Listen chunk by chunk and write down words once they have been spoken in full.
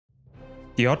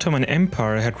The Ottoman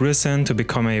Empire had risen to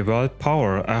become a world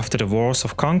power after the wars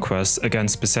of conquest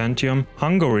against Byzantium,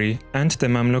 Hungary, and the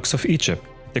Mamluks of Egypt.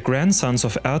 The grandsons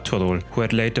of Ertuğrul, who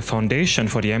had laid the foundation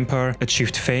for the empire,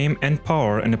 achieved fame and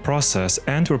power in the process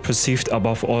and were perceived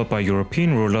above all by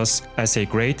European rulers as a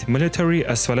great military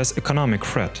as well as economic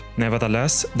threat.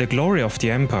 Nevertheless, the glory of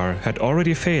the empire had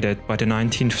already faded by the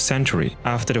 19th century.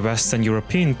 After the Western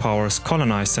European powers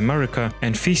colonized America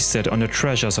and feasted on the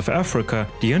treasures of Africa,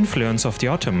 the influence of the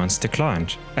Ottomans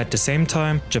declined. At the same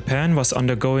time, Japan was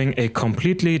undergoing a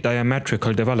completely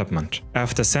diametrical development.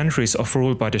 After centuries of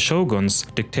rule by the shoguns,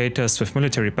 dictators with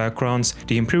military backgrounds,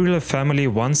 the imperial family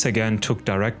once again took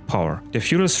direct power. The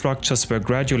feudal structures were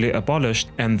gradually abolished,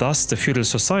 and thus the feudal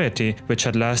society, which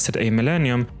had lasted a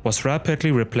millennium, was rapidly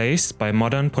replaced by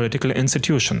modern political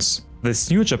institutions.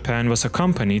 This new Japan was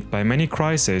accompanied by many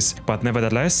crises, but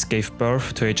nevertheless gave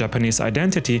birth to a Japanese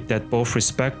identity that both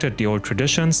respected the old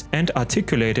traditions and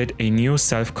articulated a new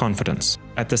self-confidence.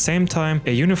 At the same time,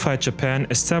 a unified Japan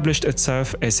established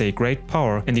itself as a great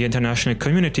power in the international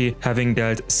community, having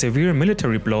dealt severe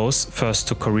military blows first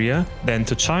to Korea, then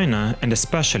to China, and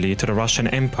especially to the Russian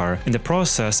Empire, in the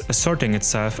process asserting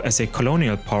itself as a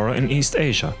colonial power in East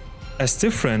Asia. As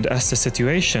different as the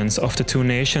situations of the two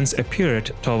nations appeared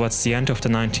towards the end of the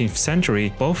 19th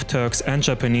century, both Turks and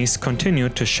Japanese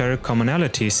continued to share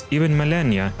commonalities even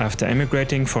millennia after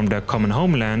emigrating from their common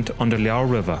homeland on the Liao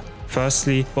River.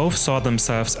 Firstly, both saw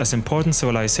themselves as important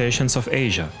civilizations of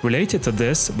Asia. Related to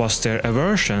this was their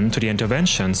aversion to the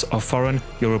interventions of foreign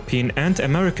European and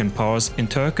American powers in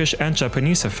Turkish and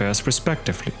Japanese affairs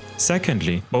respectively.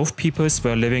 Secondly, both peoples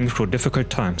were living through difficult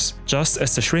times. Just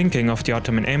as the shrinking of the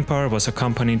Ottoman Empire was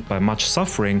accompanied by much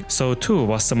suffering, so too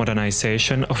was the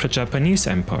modernization of the Japanese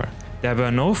Empire. There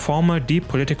were no formal deep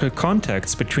political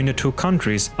contacts between the two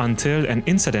countries until an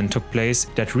incident took place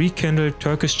that rekindled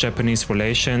Turkish-Japanese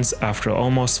relations after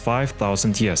almost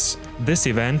 5,000 years. This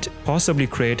event possibly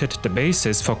created the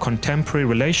basis for contemporary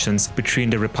relations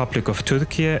between the Republic of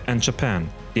Turkey and Japan,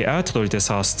 the Ertuğrul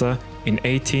disaster in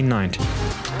 1890.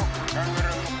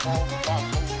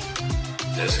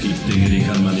 Es gibt Dinge, die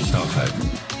kann man nicht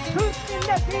aufhalten.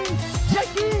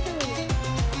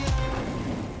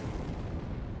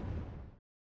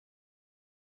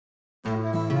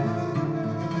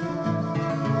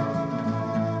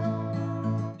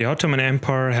 The Ottoman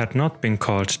Empire had not been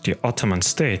called the Ottoman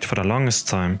State for the longest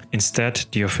time. Instead,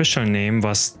 the official name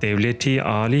was Devleti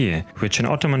Aliye, which in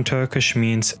Ottoman Turkish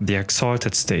means the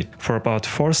Exalted State. For about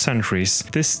 4 centuries,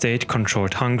 this state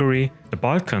controlled Hungary, the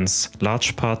Balkans,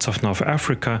 large parts of North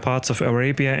Africa, parts of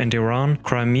Arabia and Iran,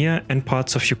 Crimea and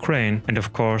parts of Ukraine, and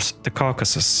of course the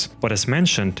Caucasus. But as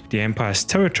mentioned, the empire's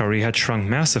territory had shrunk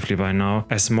massively by now,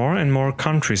 as more and more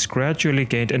countries gradually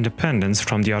gained independence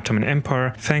from the Ottoman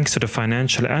Empire thanks to the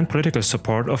financial and political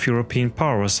support of European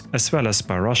powers, as well as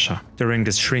by Russia. During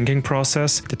this shrinking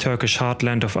process, the Turkish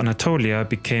heartland of Anatolia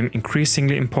became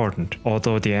increasingly important.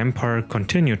 Although the empire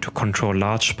continued to control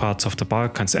large parts of the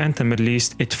Balkans and the Middle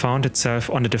East, it found itself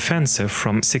on the defensive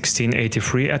from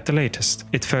 1683 at the latest.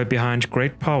 It fell behind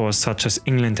great powers such as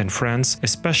England and France,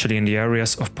 especially in the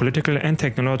areas of political and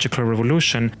technological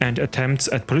revolution, and attempts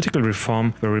at political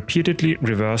reform were repeatedly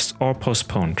reversed or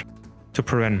postponed. To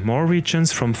prevent more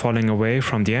regions from falling away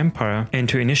from the empire and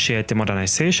to initiate the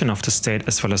modernization of the state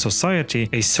as well as society,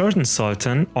 a certain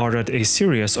sultan ordered a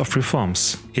series of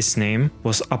reforms. His name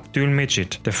was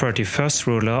Abdülhamid, the 31st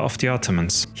ruler of the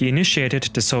Ottomans. He initiated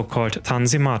the so-called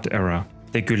Tanzimat era.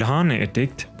 The Gülhane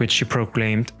Edict, which he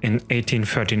proclaimed in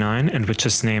 1839 and which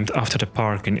is named after the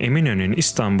park in Eminönü in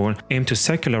Istanbul, aimed to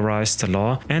secularize the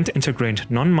law and integrate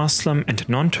non-Muslim and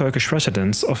non-Turkish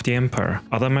residents of the empire.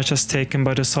 Other measures taken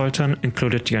by the Sultan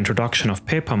included the introduction of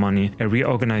paper money, a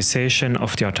reorganization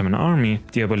of the Ottoman army,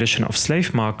 the abolition of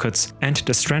slave markets, and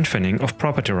the strengthening of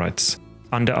property rights.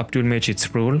 Under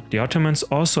Abdülhamid's rule, the Ottomans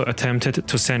also attempted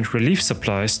to send relief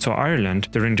supplies to Ireland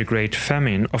during the Great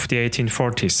Famine of the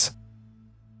 1840s.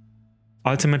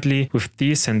 Ultimately, with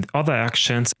these and other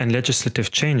actions and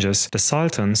legislative changes, the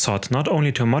Sultan sought not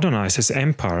only to modernize his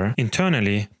empire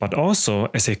internally, but also,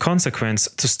 as a consequence,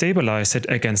 to stabilize it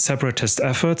against separatist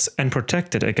efforts and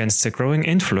protect it against the growing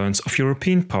influence of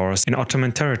European powers in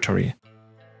Ottoman territory.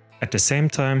 At the same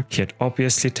time, he had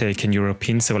obviously taken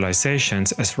European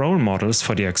civilizations as role models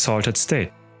for the exalted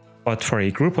state. But for a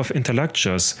group of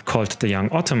intellectuals called the Young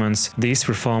Ottomans, these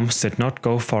reforms did not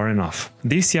go far enough.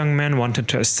 These young men wanted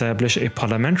to establish a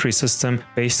parliamentary system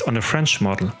based on the French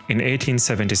model. In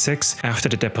 1876, after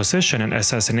the deposition and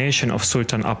assassination of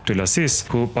Sultan Abdülaziz,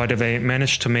 who, by the way,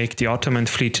 managed to make the Ottoman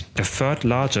fleet the third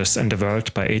largest in the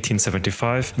world by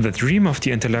 1875, the dream of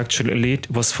the intellectual elite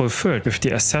was fulfilled with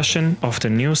the accession of the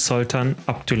new Sultan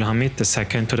Abdülhamid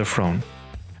II to the throne.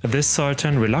 This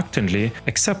sultan reluctantly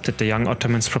accepted the young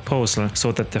Ottomans' proposal,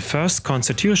 so that the first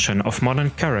constitution of modern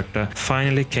character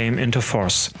finally came into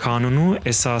force, Kanunu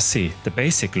Esası, the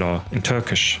basic law in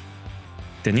Turkish.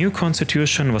 The new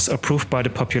constitution was approved by the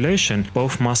population,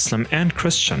 both Muslim and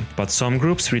Christian, but some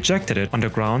groups rejected it on the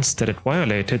grounds that it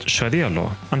violated Sharia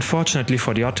law. Unfortunately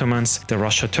for the Ottomans, the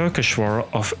Russia-Turkish War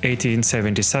of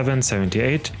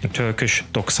 1877-78, in Turkish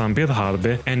 91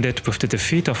 Harbi, ended with the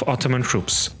defeat of Ottoman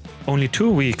troops. Only 2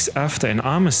 weeks after an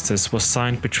armistice was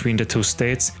signed between the two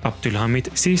states,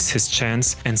 Abdülhamid seized his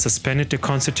chance and suspended the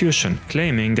constitution,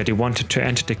 claiming that he wanted to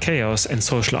end the chaos and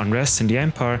social unrest in the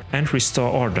empire and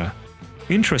restore order.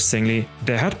 Interestingly,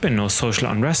 there had been no social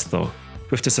unrest though.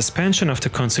 With the suspension of the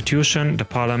constitution, the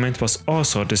parliament was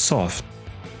also dissolved.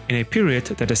 In a period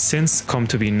that has since come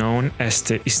to be known as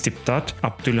the Istibdat,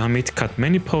 Abdülhamid cut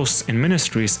many posts in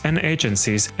ministries and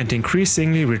agencies and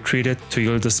increasingly retreated to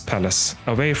Yıldız Palace,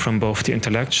 away from both the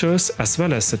intellectuals as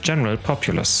well as the general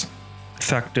populace.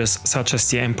 Factors such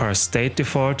as the empire's state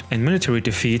default and military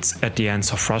defeats at the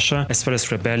ends of Russia, as well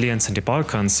as rebellions in the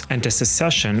Balkans and the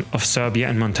secession of Serbia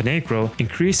and Montenegro,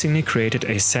 increasingly created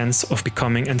a sense of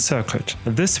becoming encircled.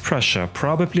 This pressure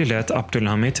probably led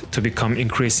Abdülhamid to become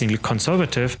increasingly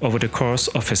conservative over the course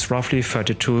of his roughly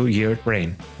 32-year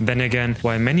reign. Then again,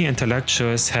 while many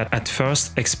intellectuals had at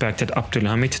first expected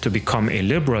Abdülhamid to become a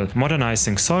liberal,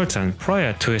 modernizing sultan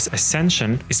prior to his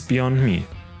ascension is beyond me.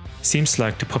 Seems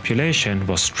like the population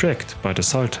was tricked by the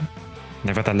Sultan.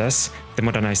 Nevertheless, the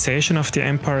modernization of the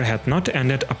empire had not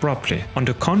ended abruptly. On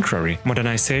the contrary,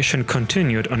 modernization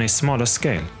continued on a smaller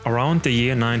scale. Around the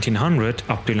year 1900,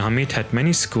 Abdülhamid had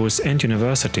many schools and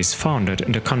universities founded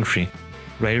in the country.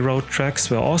 Railroad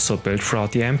tracks were also built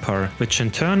throughout the empire, which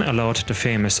in turn allowed the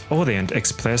famous Orient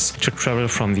Express to travel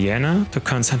from Vienna to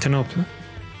Constantinople.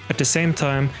 At the same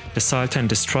time, the Sultan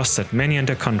distrusted many in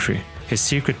the country. His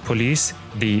secret police,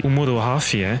 the Umudu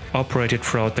Hafiye, operated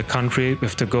throughout the country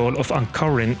with the goal of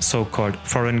uncovering so-called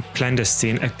foreign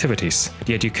clandestine activities.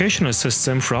 The educational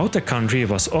system throughout the country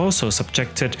was also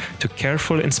subjected to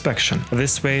careful inspection.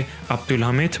 This way,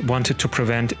 Abdülhamid wanted to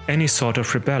prevent any sort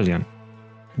of rebellion.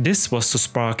 This was to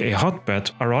spark a hotbed,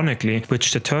 ironically,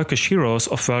 which the Turkish heroes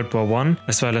of World War I,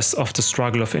 as well as of the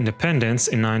struggle of independence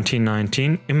in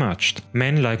 1919, emerged.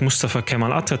 Men like Mustafa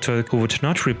Kemal Atatürk, who would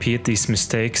not repeat these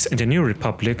mistakes in the new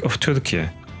Republic of Turkey.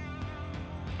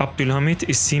 Abdülhamid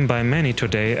is seen by many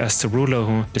today as the ruler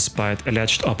who, despite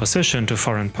alleged opposition to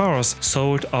foreign powers,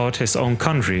 sold out his own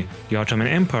country, the Ottoman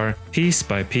Empire, piece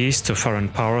by piece to foreign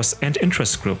powers and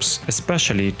interest groups,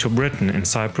 especially to Britain and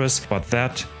Cyprus, but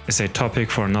that is a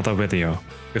topic for another video.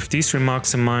 With these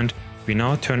remarks in mind, we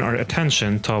now turn our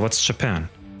attention towards Japan.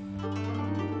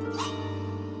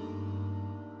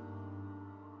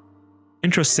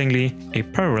 Interestingly, a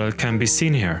parallel can be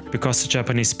seen here, because the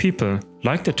Japanese people,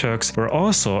 like the Turks, were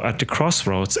also at the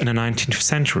crossroads in the 19th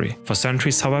century. For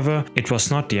centuries, however, it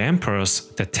was not the emperors,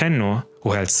 the Tenno,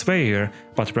 who held sway here,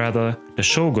 but rather the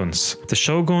shoguns. The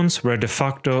shoguns were de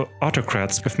facto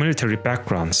autocrats with military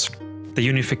backgrounds. The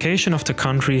unification of the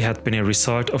country had been a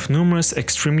result of numerous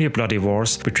extremely bloody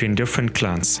wars between different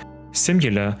clans,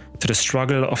 similar to the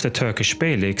struggle of the Turkish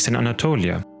beyliks in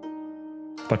Anatolia.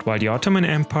 But while the Ottoman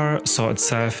Empire saw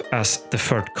itself as the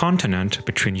third continent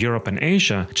between Europe and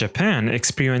Asia, Japan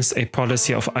experienced a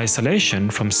policy of isolation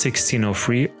from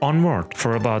 1603 onward.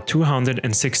 For about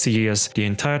 260 years, the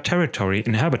entire territory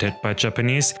inhabited by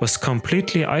Japanese was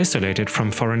completely isolated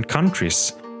from foreign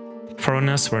countries.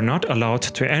 Foreigners were not allowed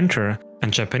to enter,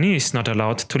 and Japanese not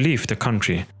allowed to leave the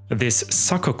country. This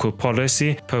sakoku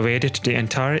policy pervaded the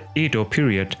entire Edo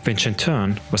period, which in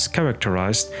turn was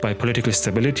characterized by political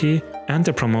stability and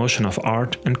the promotion of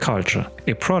art and culture.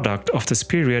 A product of this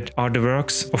period are the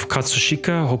works of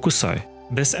Katsushika Hokusai.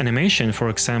 This animation, for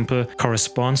example,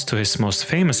 corresponds to his most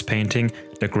famous painting,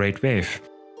 The Great Wave.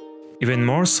 Even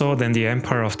more so than the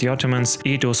Empire of the Ottomans,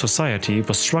 Edo society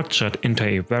was structured into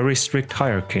a very strict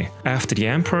hierarchy. After the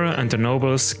emperor and the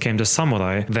nobles came the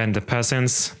samurai, then the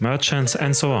peasants, merchants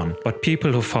and so on. But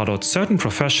people who followed certain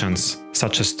professions,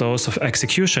 such as those of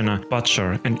executioner,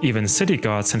 butcher and even city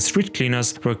guards and street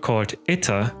cleaners, were called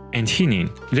eta and hinin,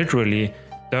 literally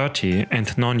dirty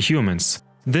and non-humans.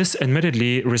 This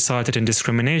admittedly resulted in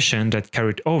discrimination that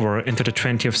carried over into the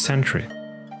 20th century.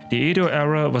 The Edo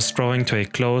era was drawing to a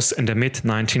close in the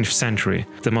mid-19th century.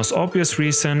 The most obvious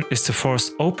reason is the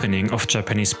forced opening of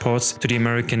Japanese ports to the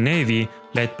American Navy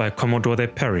led by Commodore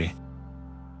Perry.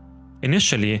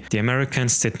 Initially, the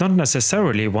Americans did not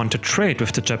necessarily want to trade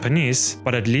with the Japanese,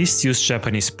 but at least use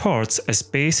Japanese ports as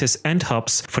bases and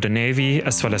hubs for the Navy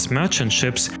as well as merchant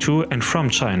ships to and from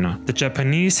China. The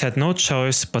Japanese had no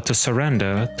choice but to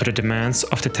surrender to the demands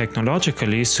of the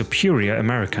technologically superior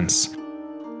Americans.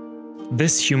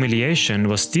 This humiliation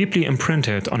was deeply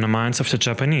imprinted on the minds of the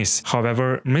Japanese.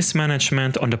 However,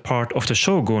 mismanagement on the part of the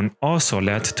shogun also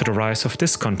led to the rise of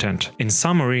discontent. In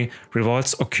summary,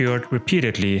 revolts occurred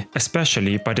repeatedly,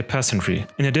 especially by the peasantry.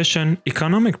 In addition,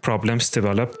 economic problems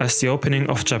developed as the opening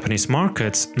of Japanese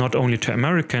markets, not only to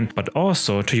American but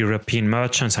also to European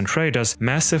merchants and traders,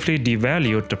 massively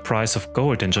devalued the price of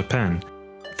gold in Japan.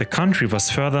 The country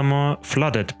was furthermore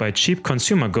flooded by cheap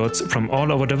consumer goods from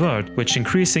all over the world, which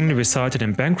increasingly resulted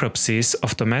in bankruptcies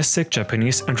of domestic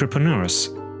Japanese entrepreneurs.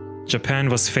 Japan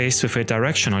was faced with a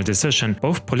directional decision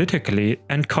both politically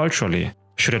and culturally.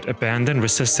 Should it abandon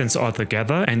resistance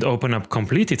altogether and open up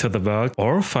completely to the world,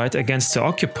 or fight against the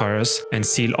occupiers and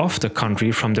seal off the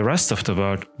country from the rest of the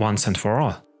world once and for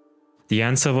all? The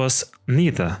answer was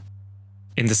neither.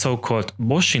 In the so-called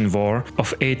Boshin War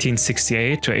of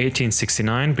 1868 to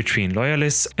 1869 between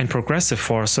loyalists and progressive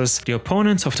forces, the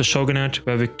opponents of the shogunate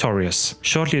were victorious.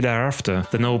 Shortly thereafter,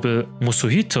 the noble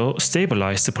Musuhito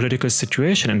stabilized the political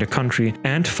situation in the country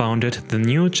and founded the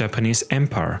new Japanese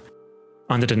Empire.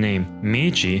 Under the name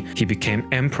Meiji, he became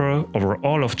emperor over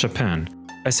all of Japan.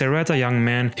 As a rather young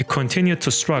man, he continued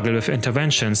to struggle with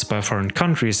interventions by foreign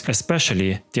countries,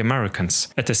 especially the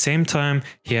Americans. At the same time,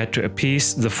 he had to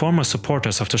appease the former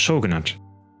supporters of the shogunate.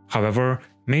 However,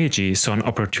 Meiji saw an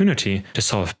opportunity to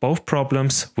solve both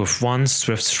problems with one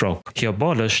swift stroke. He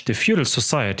abolished the feudal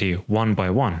society one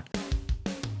by one.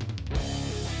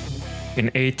 In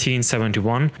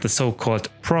 1871, the so-called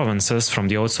provinces from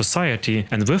the old society,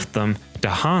 and with them the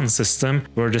Han system,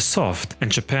 were dissolved,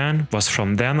 and Japan was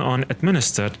from then on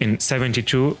administered in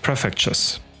 72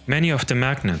 prefectures. Many of the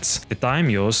magnates, the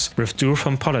daimyos, withdrew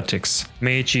from politics.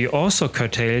 Meiji also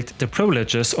curtailed the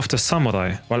privileges of the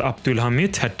samurai. While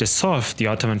Abdülhamid had dissolved the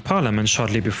Ottoman parliament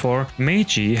shortly before,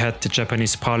 Meiji had the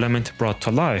Japanese parliament brought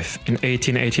to life in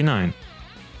 1889.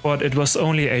 But it was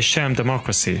only a sham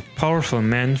democracy. Powerful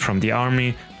men from the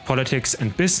army, politics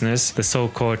and business, the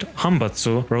so-called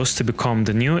Hanbatsu, rose to become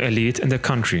the new elite in the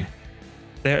country.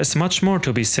 There is much more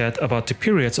to be said about the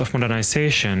periods of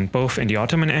modernization both in the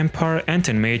Ottoman Empire and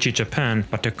in Meiji Japan,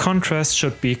 but the contrast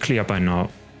should be clear by now.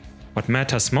 What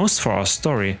matters most for our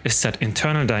story is that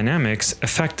internal dynamics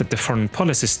affected the foreign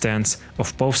policy stance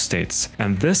of both states.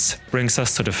 And this brings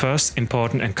us to the first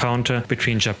important encounter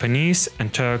between Japanese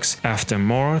and Turks after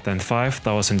more than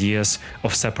 5,000 years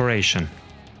of separation.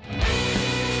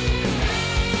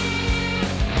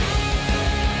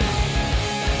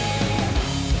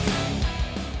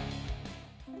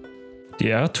 The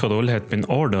Ertuğrul had been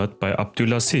ordered by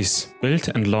Abdülaziz, built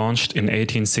and launched in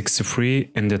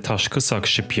 1863 in the Taşkısak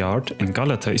shipyard in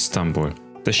Galata, Istanbul.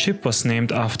 The ship was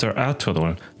named after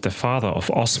Ertuğrul, the father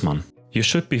of Osman. You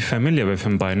should be familiar with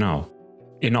him by now.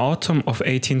 In autumn of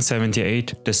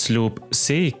 1878, the sloop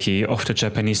Seiki of the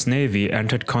Japanese Navy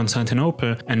entered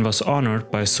Constantinople and was honored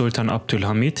by Sultan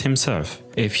Abdülhamid himself.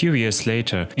 A few years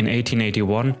later, in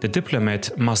 1881, the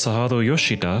diplomat Masaharu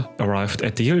Yoshida arrived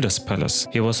at the Yildiz Palace.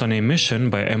 He was on a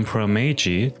mission by Emperor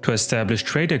Meiji to establish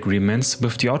trade agreements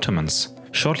with the Ottomans.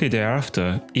 Shortly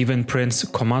thereafter, even Prince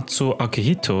Komatsu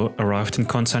Akihito arrived in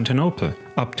Constantinople.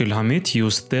 Abdülhamid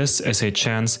used this as a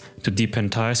chance to deepen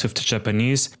ties with the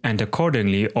Japanese and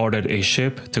accordingly ordered a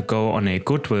ship to go on a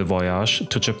goodwill voyage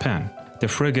to Japan. The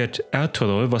frigate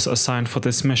Ertuğrul was assigned for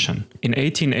this mission. In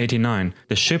 1889,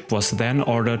 the ship was then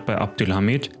ordered by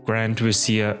Abdülhamid, Grand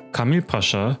Vizier Kamil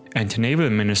Pasha and Naval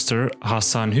Minister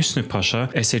Hasan Hüsnü Pasha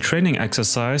as a training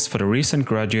exercise for the recent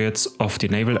graduates of the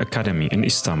Naval Academy in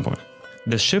Istanbul.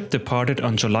 The ship departed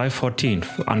on July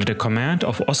 14th under the command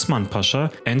of Osman Pasha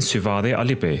and Süvari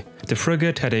Ali Bey. The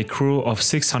frigate had a crew of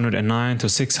 609 to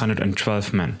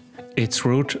 612 men. Its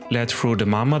route led through the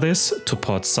Marmaris to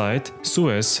Port Said,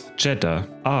 Suez, Jeddah,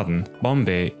 Aden,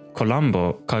 Bombay,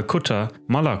 Colombo, Calcutta,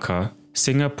 Malacca,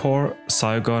 Singapore,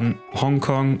 Saigon, Hong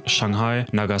Kong, Shanghai,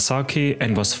 Nagasaki,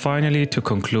 and was finally to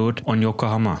conclude on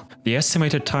Yokohama. The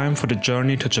estimated time for the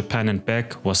journey to Japan and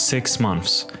back was 6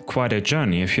 months. Quite a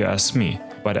journey if you ask me.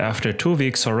 But after 2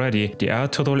 weeks already, the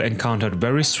Ertuğrul encountered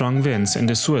very strong winds in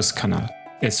the Suez Canal.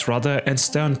 Its rudder and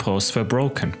stern posts were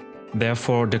broken.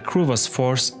 Therefore, the crew was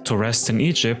forced to rest in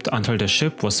Egypt until the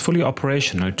ship was fully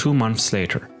operational 2 months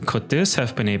later. Could this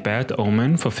have been a bad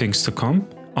omen for things to come?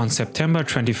 On September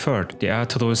 23rd, the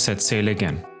Ertuğrul set sail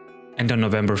again. And on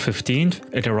November 15th,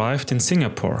 it arrived in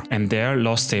Singapore and there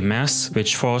lost a mass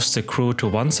which forced the crew to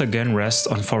once again rest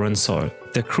on foreign soil.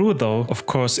 The crew, though, of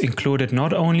course included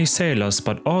not only sailors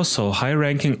but also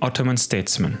high-ranking Ottoman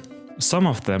statesmen. Some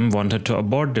of them wanted to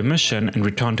abort the mission and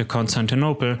return to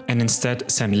Constantinople and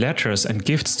instead send letters and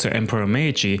gifts to Emperor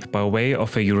Meiji by way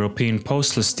of a European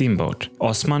postal steamboat.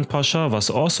 Osman Pasha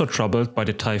was also troubled by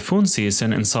the typhoon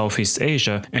season in Southeast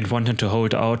Asia and wanted to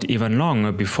hold out even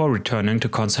longer before returning to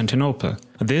Constantinople.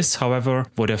 This, however,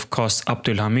 would have cost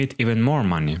Abdülhamid even more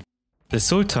money. The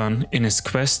Sultan, in his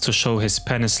quest to show his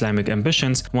pan-Islamic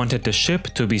ambitions, wanted the ship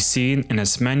to be seen in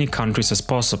as many countries as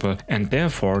possible, and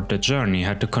therefore the journey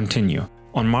had to continue.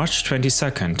 On March 22,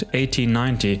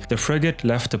 1890, the frigate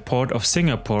left the port of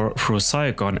Singapore through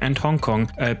Saigon and Hong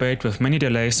Kong, albeit with many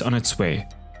delays on its way.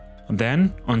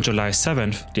 Then, on July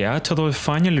 7th, the Ertuğrul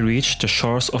finally reached the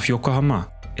shores of Yokohama.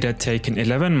 It had taken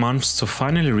 11 months to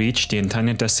finally reach the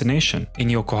intended destination. In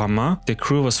Yokohama, the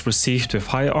crew was received with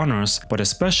high honors, but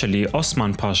especially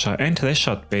Osman Pasha and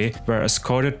Reşat Bey were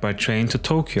escorted by train to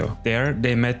Tokyo. There,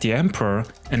 they met the emperor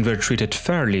and were treated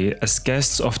fairly as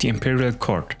guests of the imperial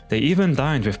court. They even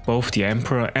dined with both the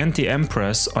emperor and the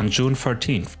empress on June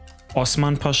 13th.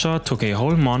 Osman Pasha took a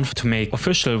whole month to make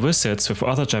official visits with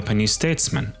other Japanese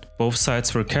statesmen. Both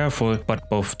sides were careful, but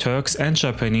both Turks and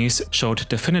Japanese showed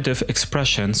definitive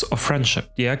expressions of friendship.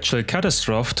 The actual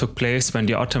catastrophe took place when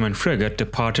the Ottoman frigate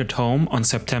departed home on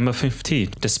September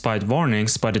 15, despite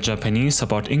warnings by the Japanese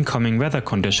about incoming weather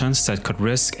conditions that could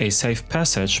risk a safe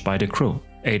passage by the crew.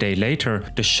 A day later,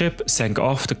 the ship sank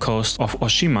off the coast of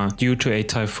Oshima due to a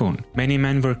typhoon. Many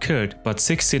men were killed, but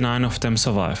 69 of them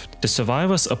survived. The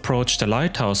survivors approached the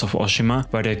lighthouse of Oshima,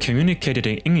 where they communicated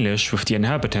in English with the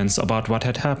inhabitants about what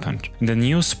had happened. The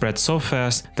news spread so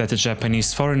fast that the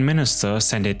Japanese foreign minister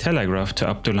sent a telegraph to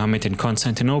Abdülhamid in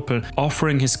Constantinople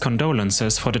offering his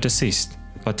condolences for the deceased.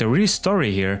 But the real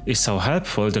story here is how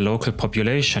helpful the local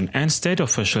population and state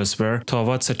officials were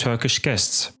towards the Turkish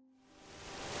guests.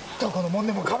 どこのもん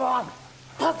でも構わん。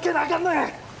助けなあかんのや。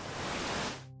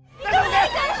頑張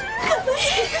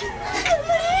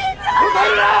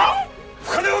るな。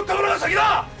金を取るのが先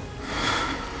だ。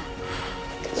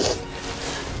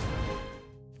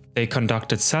 They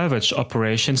conducted salvage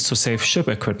operations to save ship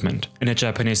equipment. In the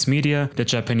Japanese media, the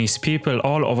Japanese people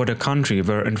all over the country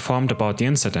were informed about the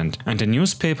incident, and the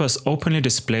newspapers openly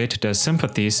displayed their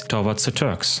sympathies towards the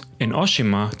Turks. In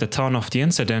Oshima, the town of the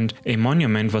incident, a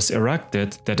monument was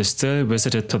erected that is still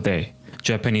visited today.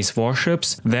 Japanese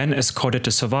warships then escorted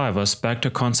the survivors back to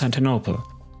Constantinople.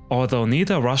 Although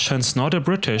neither Russians nor the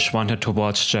British wanted to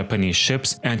watch Japanese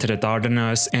ships enter the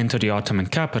Dardanelles into the Ottoman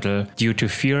capital due to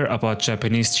fear about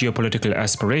Japanese geopolitical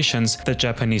aspirations, the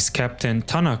Japanese captain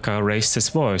Tanaka raised his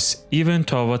voice, even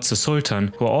towards the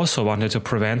Sultan, who also wanted to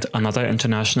prevent another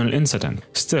international incident.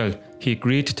 Still, he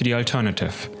agreed to the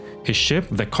alternative. His ship,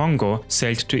 the Congo,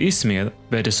 sailed to Izmir,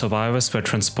 where the survivors were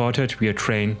transported via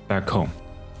train back home.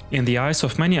 In the eyes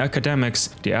of many academics,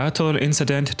 the Ertuğrul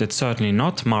incident did certainly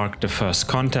not mark the first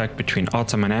contact between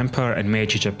Ottoman Empire and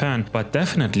Meiji Japan, but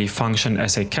definitely functioned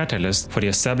as a catalyst for the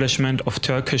establishment of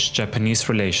Turkish-Japanese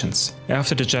relations.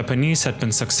 After the Japanese had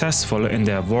been successful in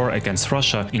their war against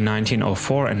Russia in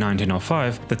 1904 and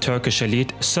 1905, the Turkish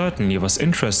elite certainly was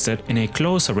interested in a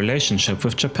closer relationship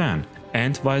with Japan,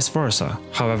 and vice versa.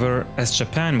 However, as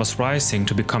Japan was rising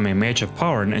to become a major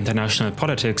power in international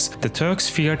politics, the Turks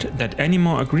feared that any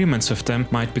more agreements with them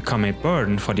might become a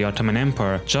burden for the Ottoman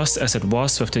Empire, just as it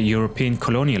was with the European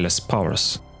colonialist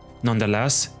powers.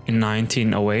 Nonetheless, in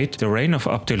 1908, the reign of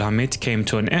Abdülhamid came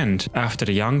to an end after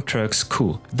the Young Turks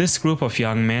coup. This group of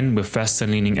young men with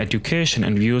Western-leaning education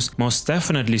and views most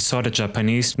definitely saw the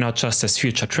Japanese not just as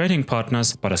future trading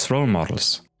partners, but as role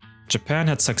models. Japan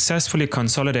had successfully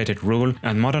consolidated rule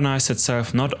and modernized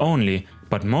itself not only,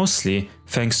 but mostly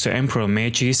thanks to Emperor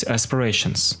Meiji's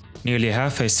aspirations. Nearly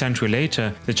half a century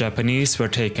later, the Japanese were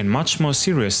taken much more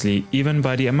seriously even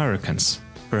by the Americans.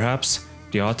 Perhaps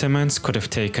the Ottomans could have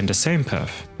taken the same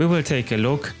path. We will take a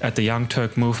look at the Young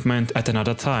Turk movement at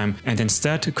another time and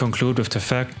instead conclude with the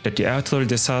fact that the Ertuğrul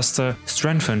disaster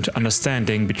strengthened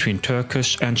understanding between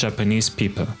Turkish and Japanese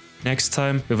people. Next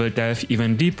time, we will delve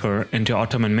even deeper into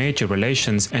Ottoman-Meiji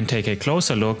relations and take a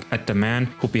closer look at the man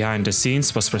who behind the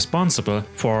scenes was responsible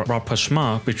for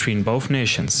rapprochement between both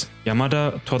nations,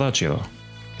 Yamada Torajiro.